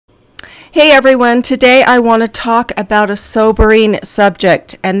Hey everyone, today I want to talk about a sobering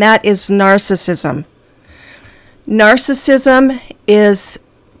subject, and that is narcissism. Narcissism is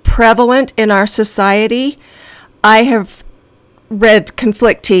prevalent in our society. I have read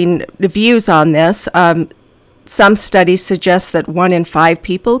conflicting views on this. Some studies suggest that 1 in 5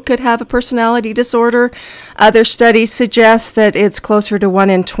 people could have a personality disorder. Other studies suggest that it's closer to 1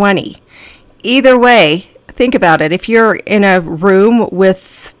 in 20. Either way, think about it. If you're in a room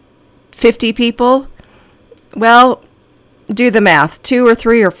with 50 people, well, do the math. 2 or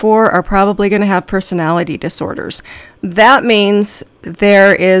 3 or 4 are probably going to have personality disorders. That means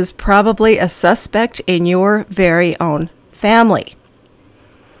there is probably a suspect in your very own family.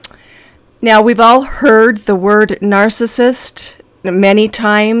 Now, we've all heard the word narcissist many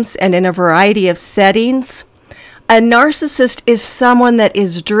times and in a variety of settings. A narcissist is someone that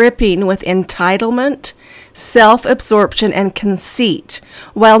is dripping with entitlement, self-absorption, and conceit.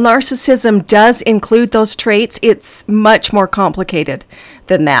 While narcissism does include those traits, it's much more complicated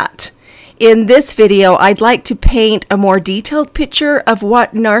than that. In this video, I'd like to paint a more detailed picture of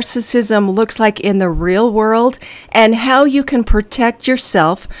what narcissism looks like in the real world and how you can protect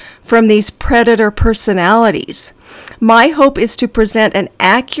yourself from these predator personalities. My hope is to present an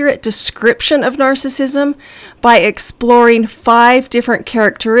accurate description of narcissism by exploring 5 different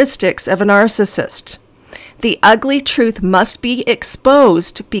characteristics of a narcissist. The ugly truth must be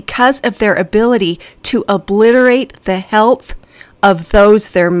exposed because of their ability to obliterate the health of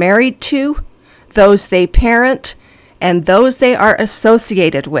those they're married to, those they parent, and those they are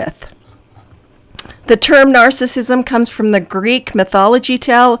associated with. The term narcissism comes from the Greek mythology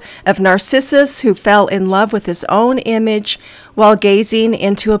tale of Narcissus, who fell in love with his own image while gazing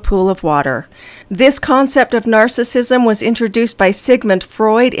into a pool of water. This concept of narcissism was introduced by Sigmund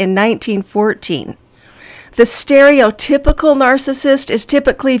Freud in 1914. The stereotypical narcissist is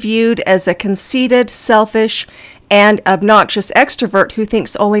typically viewed as a conceited, selfish, and obnoxious extrovert who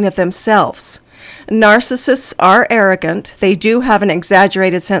thinks only of themselves. Narcissists are arrogant. They do have an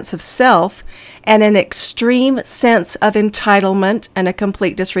exaggerated sense of self and an extreme sense of entitlement and a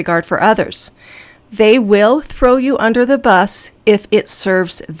complete disregard for others. They will throw you under the bus if it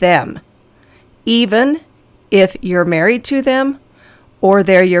serves them, even if you're married to them or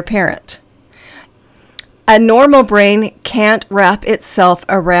they're your parent. A normal brain can't wrap itself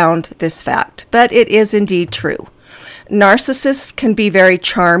around this fact, but it is indeed true. Narcissists can be very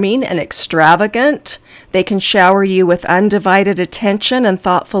charming and extravagant. They can shower you with undivided attention and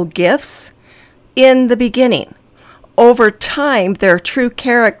thoughtful gifts in the beginning. Over time, their true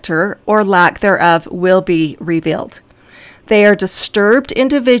character or lack thereof will be revealed. They are disturbed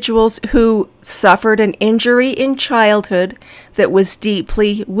individuals who suffered an injury in childhood that was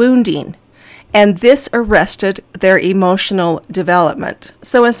deeply wounding, and this arrested their emotional development.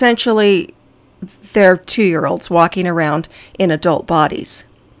 So essentially, they're 2-year-olds walking around in adult bodies.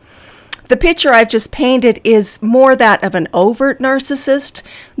 The picture I've just painted is more that of an overt narcissist.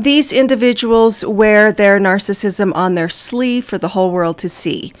 These individuals wear their narcissism on their sleeve for the whole world to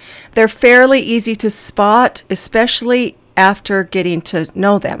see. They're fairly easy to spot, especially after getting to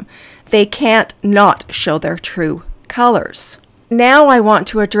know them. They can't not show their true colors. Now I want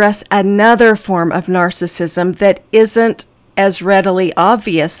to address another form of narcissism that isn't as readily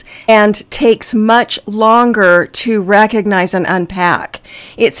obvious and takes much longer to recognize and unpack.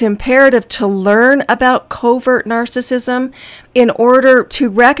 It's imperative to learn about covert narcissism in order to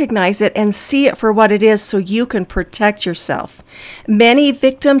recognize it and see it for what it is so you can protect yourself. Many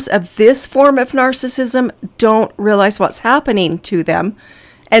victims of this form of narcissism don't realize what's happening to them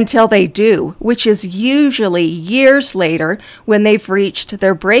until they do, which is usually years later when they've reached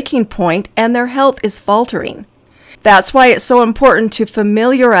their breaking point and their health is faltering. That's why it's so important to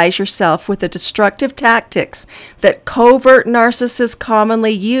familiarize yourself with the destructive tactics that covert narcissists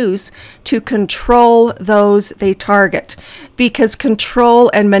commonly use to control those they target, because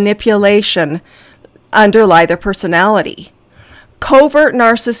control and manipulation underlie their personality. Covert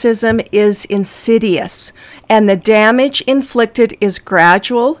narcissism is insidious, and the damage inflicted is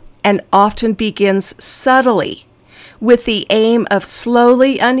gradual and often begins subtly, with the aim of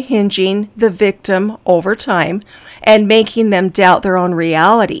slowly unhinging the victim over time and making them doubt their own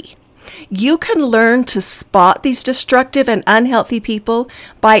reality. You can learn to spot these destructive and unhealthy people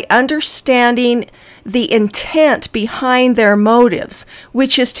by understanding the intent behind their motives,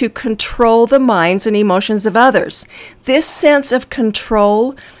 which is to control the minds and emotions of others. This sense of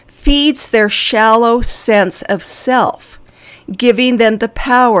control feeds their shallow sense of self, giving them the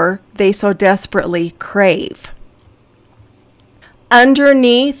power they so desperately crave.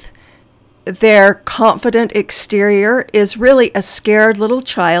 Underneath their confident exterior is really a scared little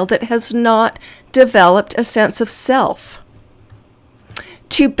child that has not developed a sense of self.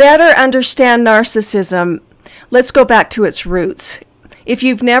 To better understand narcissism, let's go back to its roots. If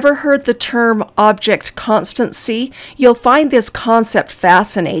you've never heard the term object constancy, you'll find this concept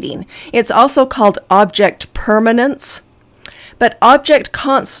fascinating. It's also called object permanence. But object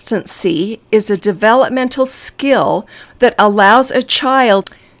constancy is a developmental skill that allows a child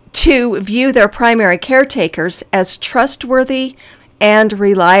to view their primary caretakers as trustworthy and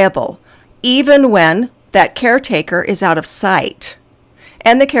reliable, even when that caretaker is out of sight.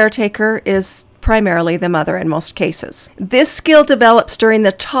 And the caretaker is primarily the mother in most cases. This skill develops during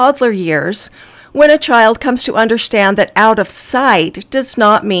the toddler years when a child comes to understand that out of sight does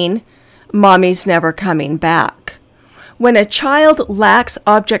not mean mommy's never coming back. When a child lacks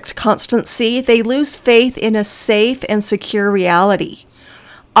object constancy, they lose faith in a safe and secure reality.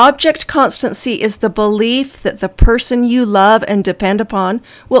 Object constancy is the belief that the person you love and depend upon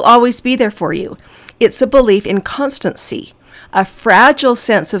will always be there for you. It's a belief in constancy. A fragile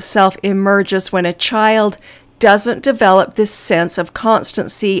sense of self emerges when a child doesn't develop this sense of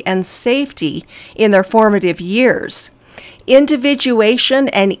constancy and safety in their formative years. Individuation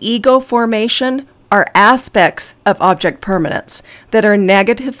and ego formation are aspects of object permanence that are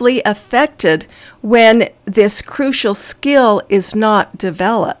negatively affected when this crucial skill is not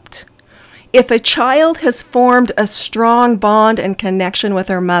developed. If a child has formed a strong bond and connection with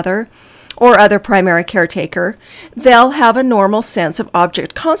their mother or other primary caretaker, they'll have a normal sense of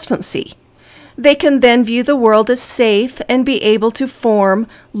object constancy. They can then view the world as safe and be able to form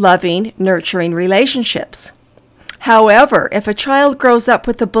loving, nurturing relationships. However, if a child grows up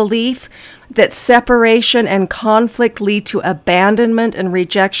with the belief that separation and conflict lead to abandonment and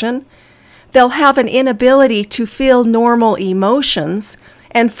rejection, they'll have an inability to feel normal emotions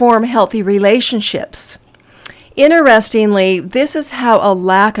and form healthy relationships. Interestingly, this is how a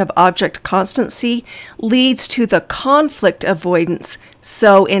lack of object constancy leads to the conflict avoidance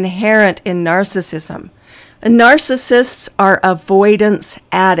so inherent in narcissism. Narcissists are avoidance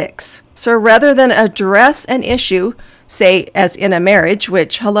addicts. So rather than address an issue, say as in a marriage,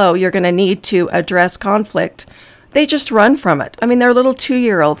 which, hello, you're going to need to address conflict, they just run from it. I mean, they're little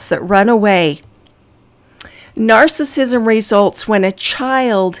 2-year-olds that run away. Narcissism results when a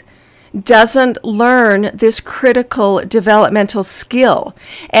child doesn't learn this critical developmental skill.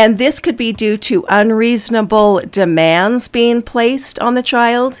 And this could be due to unreasonable demands being placed on the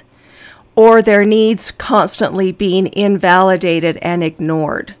child, or their needs constantly being invalidated and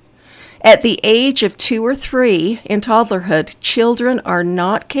ignored. At the age of 2 or 3 in toddlerhood, children are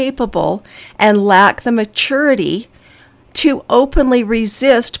not capable and lack the maturity to openly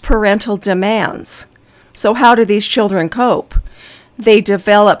resist parental demands. So how do these children cope? They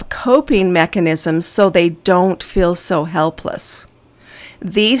develop coping mechanisms so they don't feel so helpless.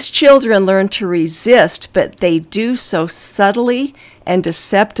 These children learn to resist, but they do so subtly and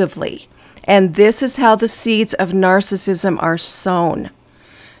deceptively. And this is how the seeds of narcissism are sown.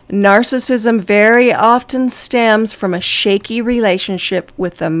 Narcissism very often stems from a shaky relationship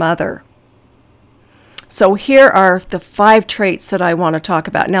with the mother. So here are the 5 traits that I want to talk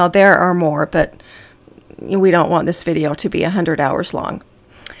about. Now, there are more, but we don't want this video to be 100 hours long.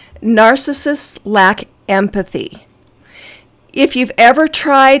 Narcissists lack empathy. If you've ever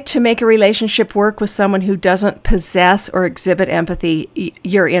tried to make a relationship work with someone who doesn't possess or exhibit empathy,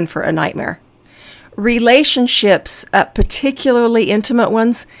 you're in for a nightmare. Relationships, particularly intimate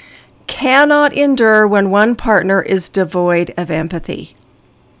ones, cannot endure when one partner is devoid of empathy.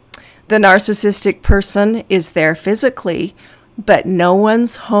 The narcissistic person is there physically, but no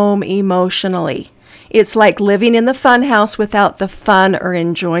one's home emotionally. It's like living in the fun house without the fun or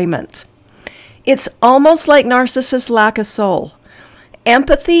enjoyment. It's almost like narcissists lack a soul.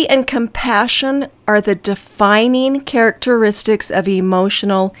 Empathy and compassion are the defining characteristics of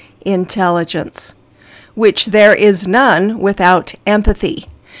emotional intelligence, which there is none without empathy.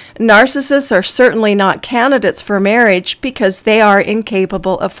 Narcissists are certainly not candidates for marriage because they are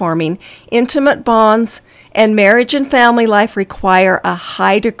incapable of forming intimate bonds, and marriage and family life require a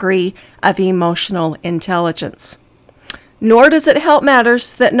high degree of emotional intelligence. Nor does it help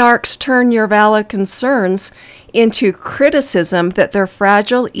matters that narcs turn your valid concerns into criticism that their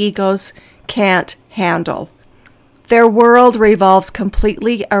fragile egos can't handle. Their world revolves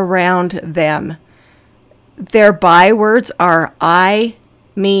completely around them. Their bywords are I,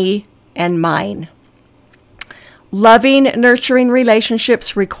 me, and mine. Loving, nurturing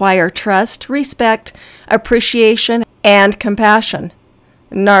relationships require trust, respect, appreciation, and compassion.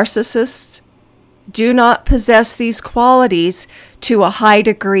 Narcissists do not possess these qualities to a high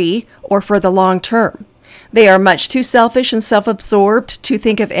degree or for the long term. They are much too selfish and self-absorbed to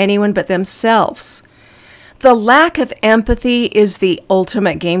think of anyone but themselves. The lack of empathy is the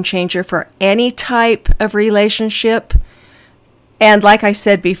ultimate game changer for any type of relationship. And like I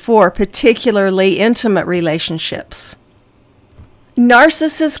said before, particularly intimate relationships.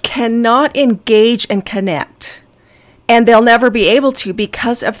 Narcissists cannot engage and connect, and they'll never be able to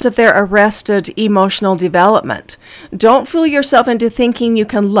because of their arrested emotional development. Don't fool yourself into thinking you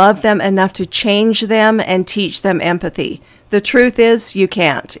can love them enough to change them and teach them empathy. The truth is, you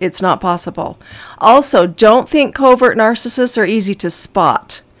can't. It's not possible. Also, don't think covert narcissists are easy to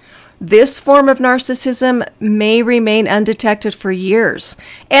spot. This form of narcissism may remain undetected for years,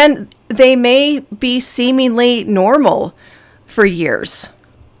 and they may be seemingly normal for years.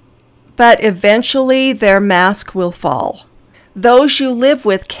 But eventually their mask will fall. Those you live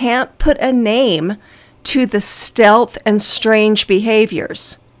with can't put a name to the stealth and strange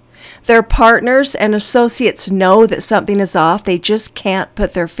behaviors. Their partners and associates know that something is off. They just can't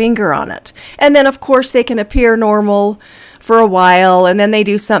put their finger on it. And then, of course, they can appear normal for a while, and then they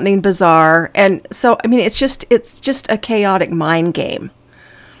do something bizarre. And so, I mean, it's just a chaotic mind game.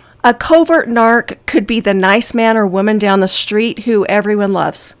 A covert narc could be the nice man or woman down the street who everyone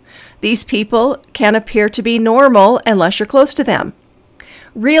loves. These people can appear to be normal unless you're close to them.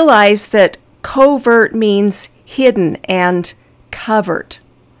 Realize that covert means hidden and covered.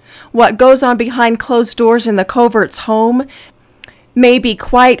 What goes on behind closed doors in the covert's home may be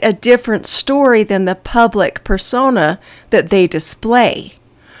quite a different story than the public persona that they display.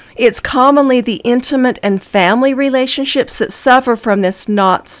 It's commonly the intimate and family relationships that suffer from this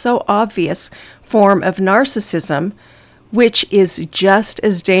not so obvious form of narcissism, which is just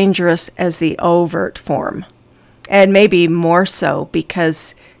as dangerous as the overt form, and maybe more so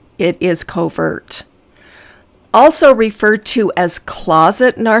because it is covert. Also referred to as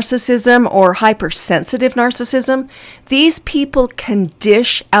closet narcissism or hypersensitive narcissism, these people can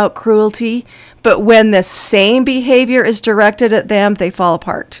dish out cruelty, but when the same behavior is directed at them, they fall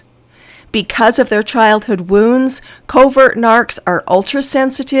apart. Because of their childhood wounds, covert narcs are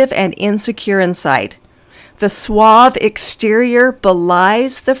ultra-sensitive and insecure inside. The suave exterior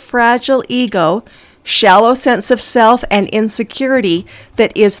belies the fragile ego, shallow sense of self, and insecurity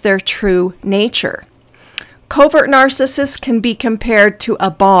that is their true nature. Covert narcissists can be compared to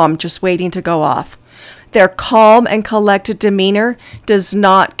a bomb just waiting to go off. Their calm and collected demeanor does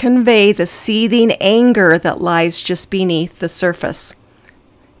not convey the seething anger that lies just beneath the surface.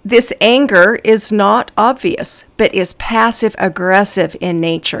 This anger is not obvious, but is passive-aggressive in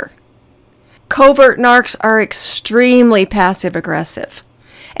nature. Covert narcs are extremely passive-aggressive.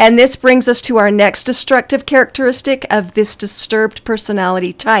 And this brings us to our next destructive characteristic of this disturbed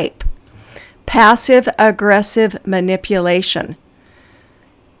personality type: passive-aggressive manipulation.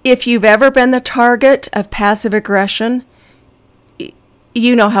 If you've ever been the target of passive aggression,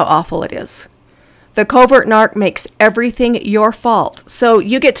 you know how awful it is. The covert narc makes everything your fault. So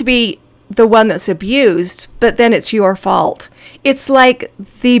you get to be the one that's abused, but then it's your fault. It's like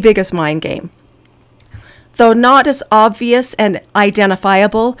the biggest mind game. Though not as obvious and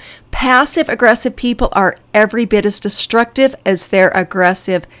identifiable, passive-aggressive people are every bit as destructive as their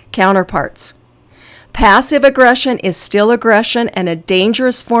aggressive counterparts. Passive aggression is still aggression and a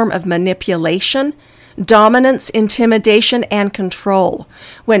dangerous form of manipulation, dominance, intimidation, and control.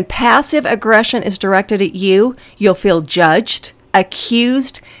 When passive aggression is directed at you, you'll feel judged,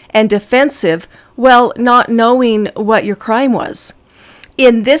 accused, and defensive while not knowing what your crime was.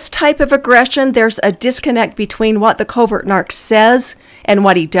 In this type of aggression, there's a disconnect between what the covert narc says and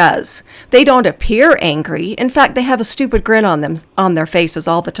what he does. They don't appear angry. In fact, they have a stupid grin on their faces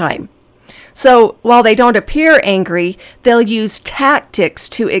all the time. So while they don't appear angry, they'll use tactics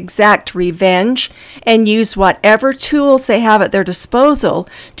to exact revenge and use whatever tools they have at their disposal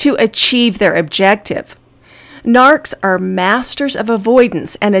to achieve their objective. Narcs are masters of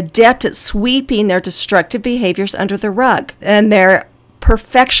avoidance and adept at sweeping their destructive behaviors under the rug, and they're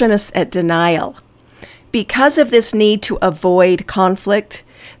perfectionists at denial. Because of this need to avoid conflict,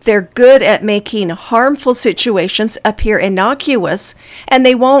 they're good at making harmful situations appear innocuous, and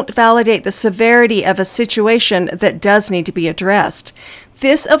they won't validate the severity of a situation that does need to be addressed.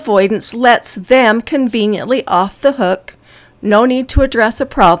 This avoidance lets them conveniently off the hook. No need to address a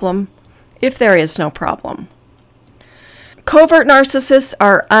problem if there is no problem. Covert narcissists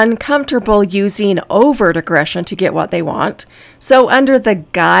are uncomfortable using overt aggression to get what they want, so under the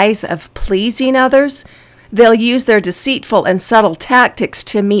guise of pleasing others, They'll use their deceitful and subtle tactics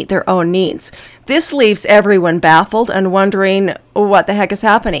to meet their own needs. This leaves everyone baffled and wondering what the heck is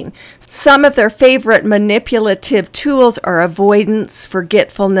happening. Some of their favorite manipulative tools are avoidance,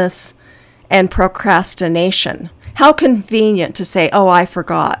 forgetfulness, and procrastination. How convenient to say, "Oh, I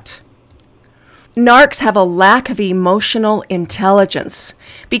forgot." Narcs have a lack of emotional intelligence.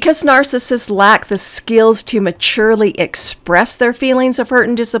 Because narcissists lack the skills to maturely express their feelings of hurt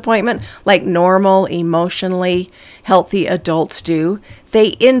and disappointment like normal, emotionally healthy adults do,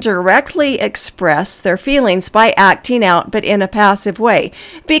 they indirectly express their feelings by acting out, but in a passive way,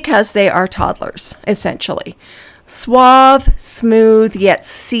 because they are toddlers, essentially. Suave, smooth, yet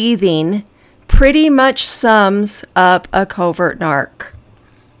seething pretty much sums up a covert narc.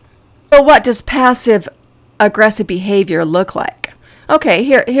 But what does passive aggressive behavior look like? Okay,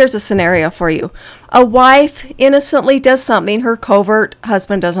 here's a scenario for you. A wife innocently does something her covert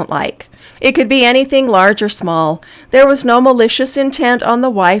husband doesn't like. It could be anything large or small. There was no malicious intent on the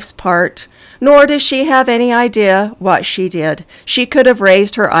wife's part, nor does she have any idea what she did. She could have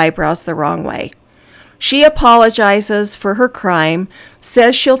raised her eyebrows the wrong way. She apologizes for her crime,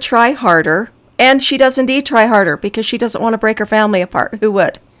 says she'll try harder, and she does indeed try harder because she doesn't want to break her family apart. Who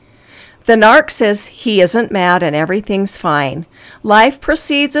would? The narc says he isn't mad and everything's fine. Life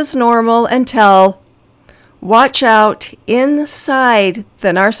proceeds as normal until, watch out, inside the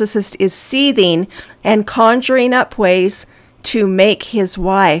narcissist is seething and conjuring up ways to make his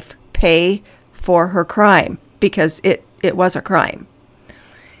wife pay for her crime, because it was a crime.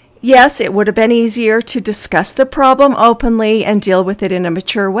 Yes, it would have been easier to discuss the problem openly and deal with it in a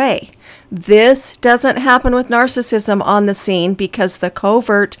mature way. This doesn't happen with narcissism on the scene because the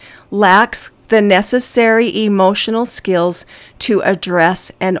covert lacks the necessary emotional skills to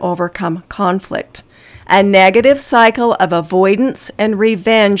address and overcome conflict. A negative cycle of avoidance and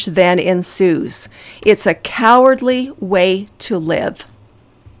revenge then ensues. It's a cowardly way to live.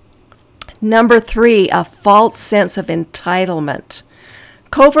 Number 3, a false sense of entitlement.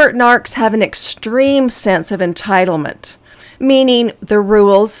 Covert narcs have an extreme sense of entitlement, meaning the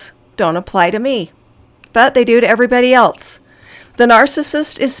rules don't apply to me, but they do to everybody else. The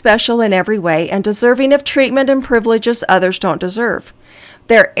narcissist is special in every way and deserving of treatment and privileges others don't deserve.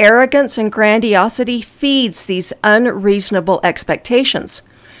 Their arrogance and grandiosity feeds these unreasonable expectations.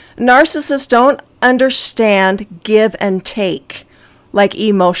 Narcissists don't understand give and take like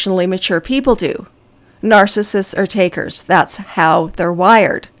emotionally mature people do. Narcissists are takers. That's how they're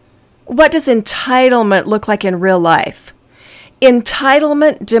wired. What does entitlement look like in real life?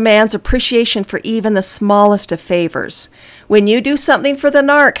 Entitlement demands appreciation for even the smallest of favors. When you do something for the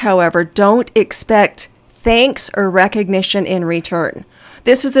narc, however, don't expect thanks or recognition in return.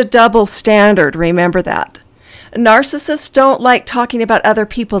 This is a double standard, remember that. Narcissists don't like talking about other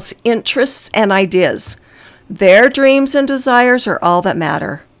people's interests and ideas. Their dreams and desires are all that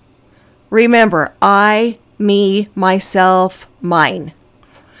matter. Remember, I, me, myself, mine.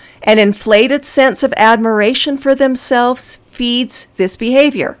 An inflated sense of admiration for themselves feeds this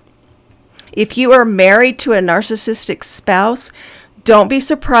behavior. If you are married to a narcissistic spouse, don't be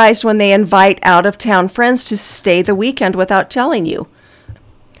surprised when they invite out-of-town friends to stay the weekend without telling you,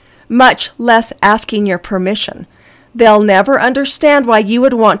 much less asking your permission. They'll never understand why you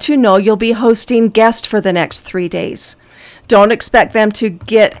would want to know you'll be hosting guests for the next 3 days. Don't expect them to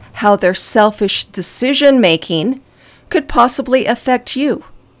get how their selfish decision-making could possibly affect you.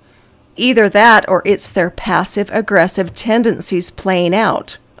 Either that or it's their passive-aggressive tendencies playing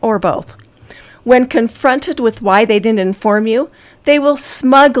out, or both. When confronted with why they didn't inform you, they will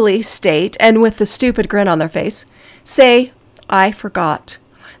smugly state, and with the stupid grin on their face, say, "I forgot."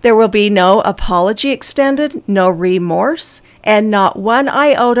 There will be no apology extended, no remorse, and not one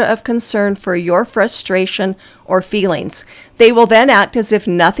iota of concern for your frustration or feelings. They will then act as if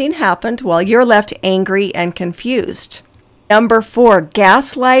nothing happened while you're left angry and confused. Number 4,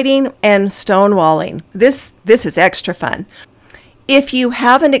 gaslighting and stonewalling. This is extra fun. If you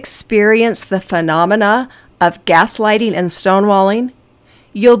haven't experienced the phenomena of gaslighting and stonewalling,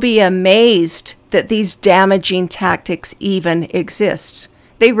 you'll be amazed that these damaging tactics even exist.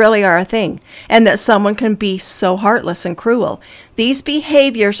 They really are a thing, and that someone can be so heartless and cruel. These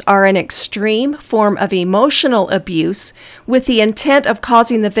behaviors are an extreme form of emotional abuse with the intent of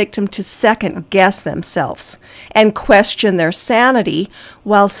causing the victim to second-guess themselves and question their sanity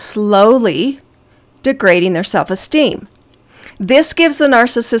while slowly degrading their self-esteem. This gives the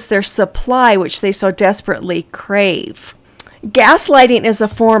narcissist their supply, which they so desperately crave. Gaslighting is a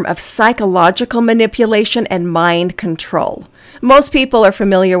form of psychological manipulation and mind control. Most people are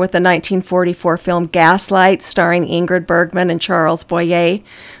familiar with the 1944 film Gaslight, starring Ingrid Bergman and Charles Boyer.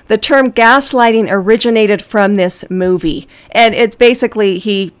 The term gaslighting originated from this movie, and it's basically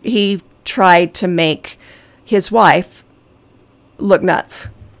he tried to make his wife look nuts.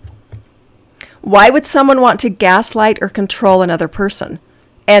 Why would someone want to gaslight or control another person?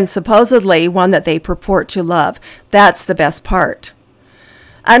 And supposedly one that they purport to love. That's the best part.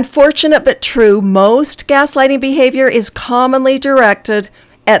 Unfortunate but true, most gaslighting behavior is commonly directed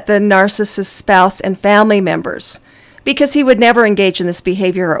at the narcissist's spouse and family members, because he would never engage in this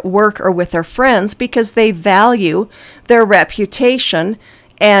behavior at work or with their friends because they value their reputation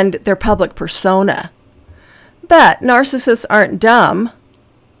and their public persona. But narcissists aren't dumb,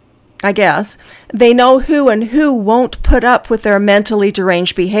 I guess. They know who and who won't put up with their mentally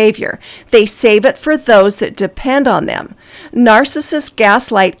deranged behavior. They save it for those that depend on them. Narcissists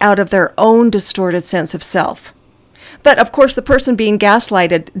gaslight out of their own distorted sense of self. But of course, the person being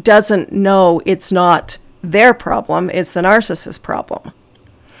gaslighted doesn't know it's not their problem, it's the narcissist's problem.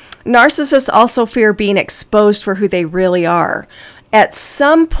 Narcissists also fear being exposed for who they really are. At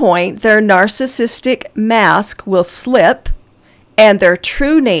some point, their narcissistic mask will slip and their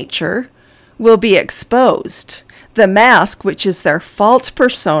true nature will be exposed. The mask, which is their false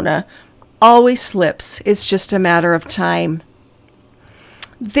persona, always slips. It's just a matter of time.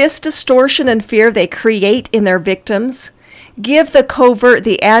 This distortion and fear they create in their victims give the covert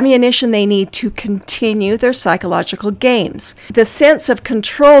the ammunition they need to continue their psychological games. The sense of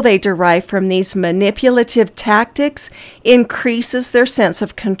control they derive from these manipulative tactics increases their sense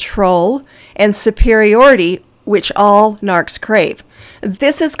of control and superiority, which all narcs crave.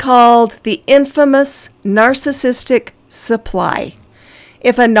 This is called the infamous narcissistic supply.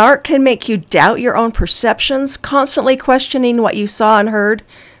 If a narc can make you doubt your own perceptions, constantly questioning what you saw and heard,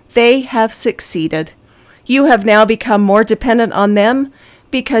 they have succeeded. You have now become more dependent on them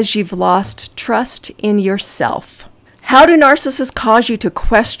because you've lost trust in yourself. How do narcissists cause you to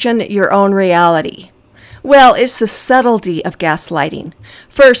question your own reality? Well, it's the subtlety of gaslighting.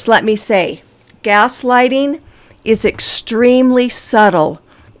 First, let me say, gaslighting is extremely subtle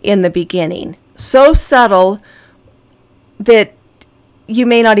in the beginning. So subtle that you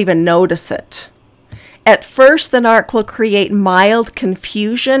may not even notice it. At first, the narc will create mild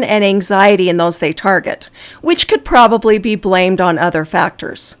confusion and anxiety in those they target, which could probably be blamed on other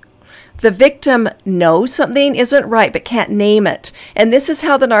factors. The victim knows something isn't right but can't name it, and this is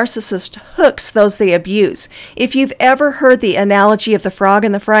how the narcissist hooks those they abuse. If you've ever heard the analogy of the frog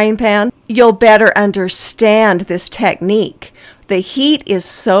in the frying pan, you'll better understand this technique. The heat is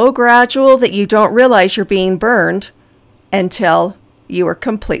so gradual that you don't realize you're being burned until you are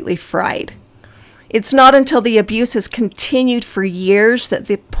completely fried. It's not until the abuse has continued for years that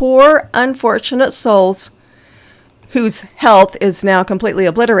the poor, unfortunate souls, whose health is now completely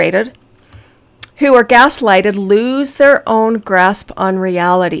obliterated, who are gaslighted, lose their own grasp on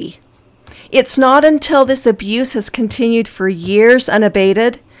reality. It's not until this abuse has continued for years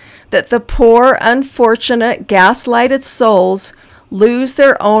unabated that the poor, unfortunate, gaslighted souls lose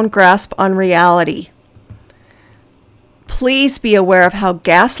their own grasp on reality. Please be aware of how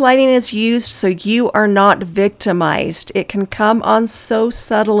gaslighting is used so you are not victimized. It can come on so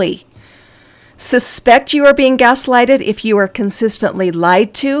subtly. Suspect you are being gaslighted if you are consistently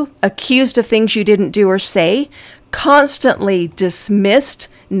lied to, accused of things you didn't do or say, constantly dismissed,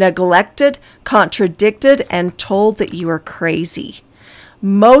 neglected, contradicted, and told that you are crazy.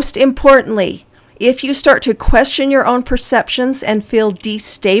 Most importantly, if you start to question your own perceptions and feel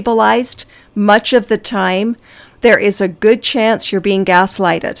destabilized much of the time, there is a good chance you're being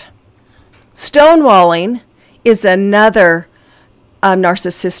gaslighted. Stonewalling is another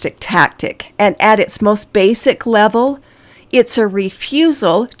narcissistic tactic, and at its most basic level, it's a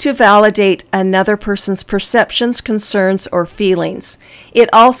refusal to validate another person's perceptions, concerns, or feelings. It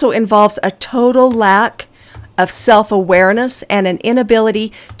also involves a total lack of self-awareness and an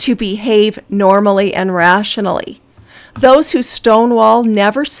inability to behave normally and rationally. Those who stonewall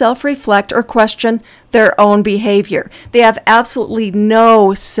never self-reflect or question their own behavior. They have absolutely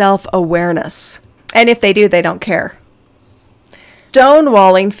no self-awareness. And if they do, they don't care.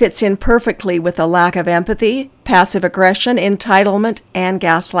 Stonewalling fits in perfectly with a lack of empathy, passive aggression, entitlement, and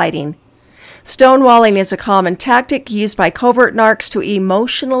gaslighting. Stonewalling is a common tactic used by covert narcs to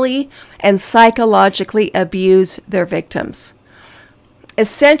emotionally and psychologically abuse their victims.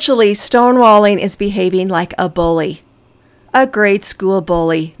 Essentially, stonewalling is behaving like a bully, a grade school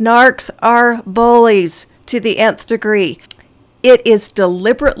bully. Narcs are bullies to the nth degree. It is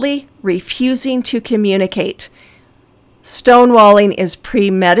deliberately refusing to communicate. Stonewalling is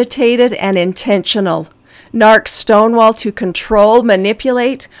premeditated and intentional. Narcs stonewall to control,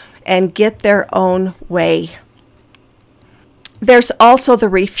 manipulate, and get their own way. There's also the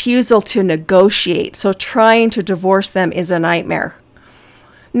refusal to negotiate, so trying to divorce them is a nightmare.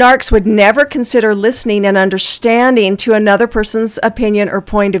 Narcs would never consider listening and understanding to another person's opinion or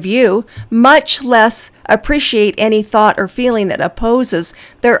point of view, much less appreciate any thought or feeling that opposes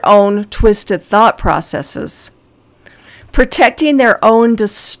their own twisted thought processes. Protecting their own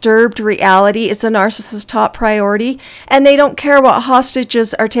disturbed reality is the narcissist's top priority, and they don't care what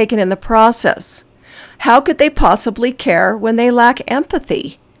hostages are taken in the process. How could they possibly care when they lack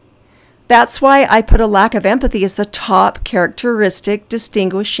empathy? That's why I put a lack of empathy as the top characteristic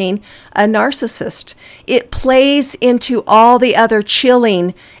distinguishing a narcissist. It plays into all the other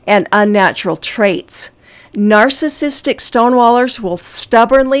chilling and unnatural traits. Narcissistic stonewallers will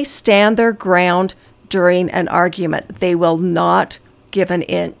stubbornly stand their ground during an argument. They will not give an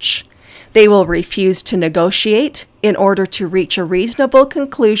inch. They will refuse to negotiate in order to reach a reasonable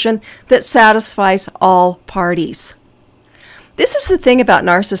conclusion that satisfies all parties. This is the thing about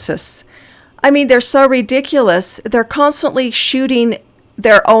narcissists. I mean, they're so ridiculous. They're constantly shooting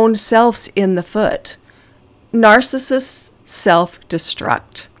their own selves in the foot. Narcissists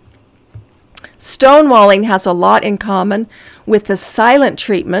self-destruct. Stonewalling has a lot in common with the silent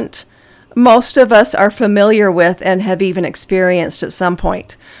treatment most of us are familiar with and have even experienced at some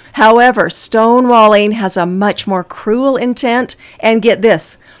point. However, stonewalling has a much more cruel intent, and get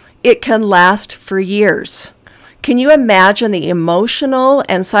this, it can last for years. Can you imagine the emotional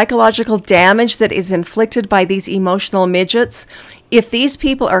and psychological damage that is inflicted by these emotional midgets? If these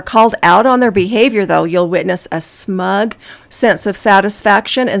people are called out on their behavior, though, you'll witness a smug sense of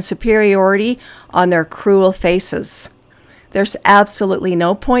satisfaction and superiority on their cruel faces. There's absolutely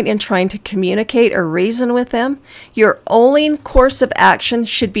no point in trying to communicate or reason with them. Your only course of action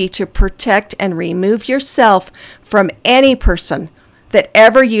should be to protect and remove yourself from any person that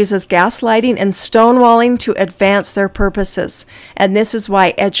ever uses gaslighting and stonewalling to advance their purposes. And this is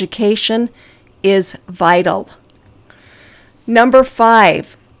why education is vital. Number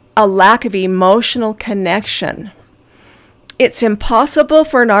 5, a lack of emotional connection. It's impossible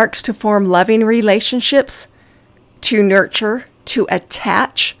for narcs to form loving relationships, to nurture, to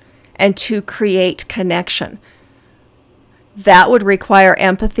attach, and to create connection. That would require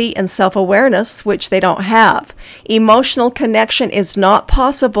empathy and self-awareness, which they don't have. Emotional connection is not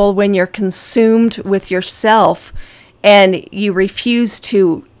possible when you're consumed with yourself and you refuse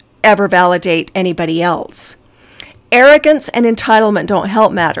to ever validate anybody else. Arrogance and entitlement don't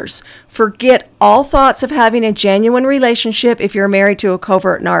help matters. Forget all thoughts of having a genuine relationship if you're married to a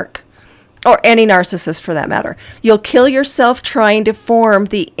covert narc. Or any narcissist for that matter. You'll kill yourself trying to form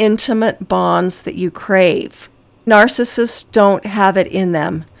the intimate bonds that you crave. Narcissists don't have it in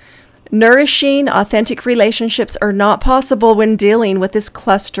them. Nourishing, authentic relationships are not possible when dealing with this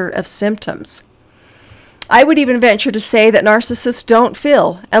cluster of symptoms. I would even venture to say that narcissists don't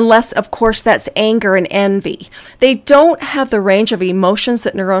feel, unless, of course, that's anger and envy. They don't have the range of emotions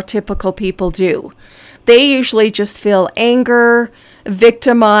that neurotypical people do. They usually just feel anger,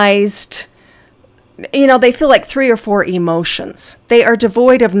 victimized. You know, they feel like 3 or 4 emotions. They are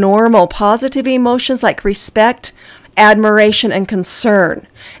devoid of normal positive emotions like respect, admiration, and concern.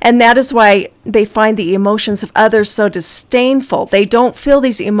 And that is why they find the emotions of others so disdainful. They don't feel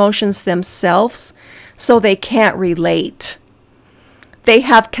these emotions themselves, so they can't relate. They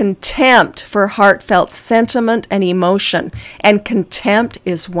have contempt for heartfelt sentiment and emotion, and contempt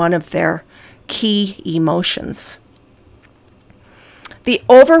is one of their key emotions. The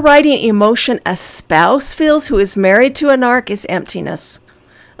overriding emotion a spouse feels who is married to a narc is emptiness.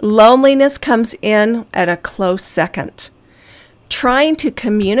 Loneliness comes in at a close second. Trying to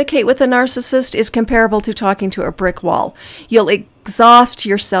communicate with a narcissist is comparable to talking to a brick wall. You'll exhaust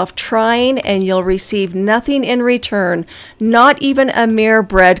yourself trying, and you'll receive nothing in return, not even a mere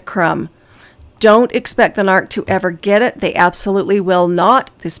breadcrumb. Don't expect the narc to ever get it. They absolutely will not.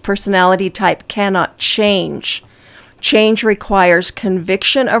 This personality type cannot change. Change requires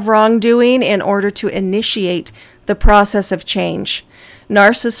conviction of wrongdoing in order to initiate the process of change.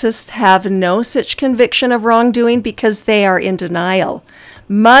 Narcissists have no such conviction of wrongdoing because they are in denial,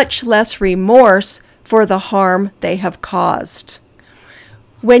 much less remorse for the harm they have caused.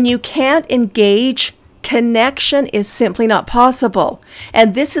 When you can't engage, connection is simply not possible,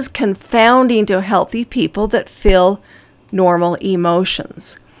 and this is confounding to healthy people that feel normal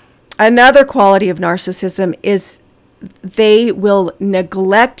emotions. Another quality of narcissism is they will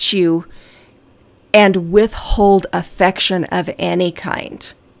neglect you and withhold affection of any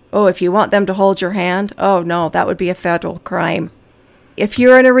kind. Oh, if you want them to hold your hand, oh no, that would be a federal crime. If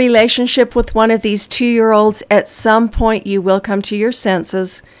you're in a relationship with one of these 2-year-olds, at some point you will come to your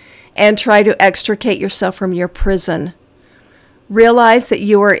senses and try to extricate yourself from your prison. Realize that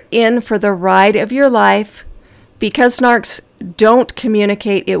you are in for the ride of your life. Because narcs don't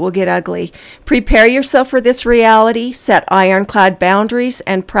communicate, it will get ugly. Prepare yourself for this reality, set ironclad boundaries,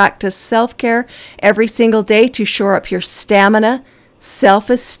 and practice self-care every single day to shore up your stamina,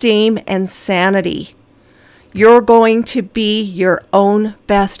 self-esteem, and sanity. You're going to be your own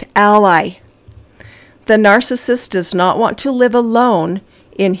best ally. The narcissist does not want to live alone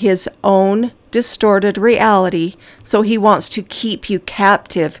in his own distorted reality, so he wants to keep you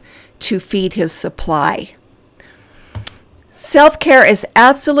captive to feed his supply. Self-care is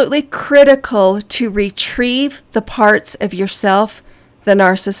absolutely critical to retrieve the parts of yourself the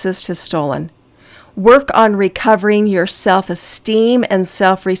narcissist has stolen. Work on recovering your self-esteem and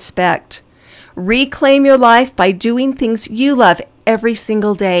self-respect. Reclaim your life by doing things you love every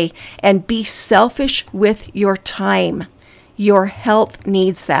single day, and be selfish with your time. Your health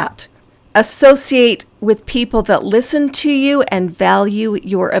needs that. Associate with people that listen to you and value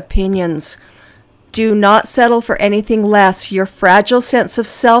your opinions. Do not settle for anything less. Your fragile sense of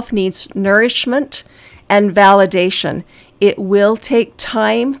self needs nourishment and validation. It will take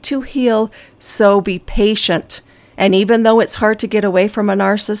time to heal, so be patient. And even though it's hard to get away from a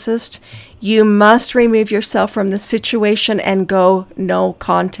narcissist, you must remove yourself from the situation and go no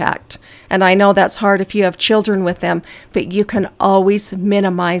contact. And I know that's hard if you have children with them, but you can always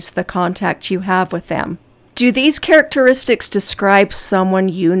minimize the contact you have with them. Do these characteristics describe someone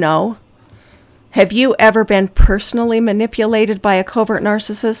you know? Have you ever been personally manipulated by a covert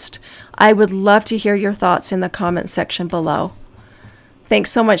narcissist? I would love to hear your thoughts in the comment section below.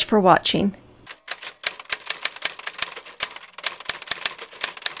 Thanks so much for watching.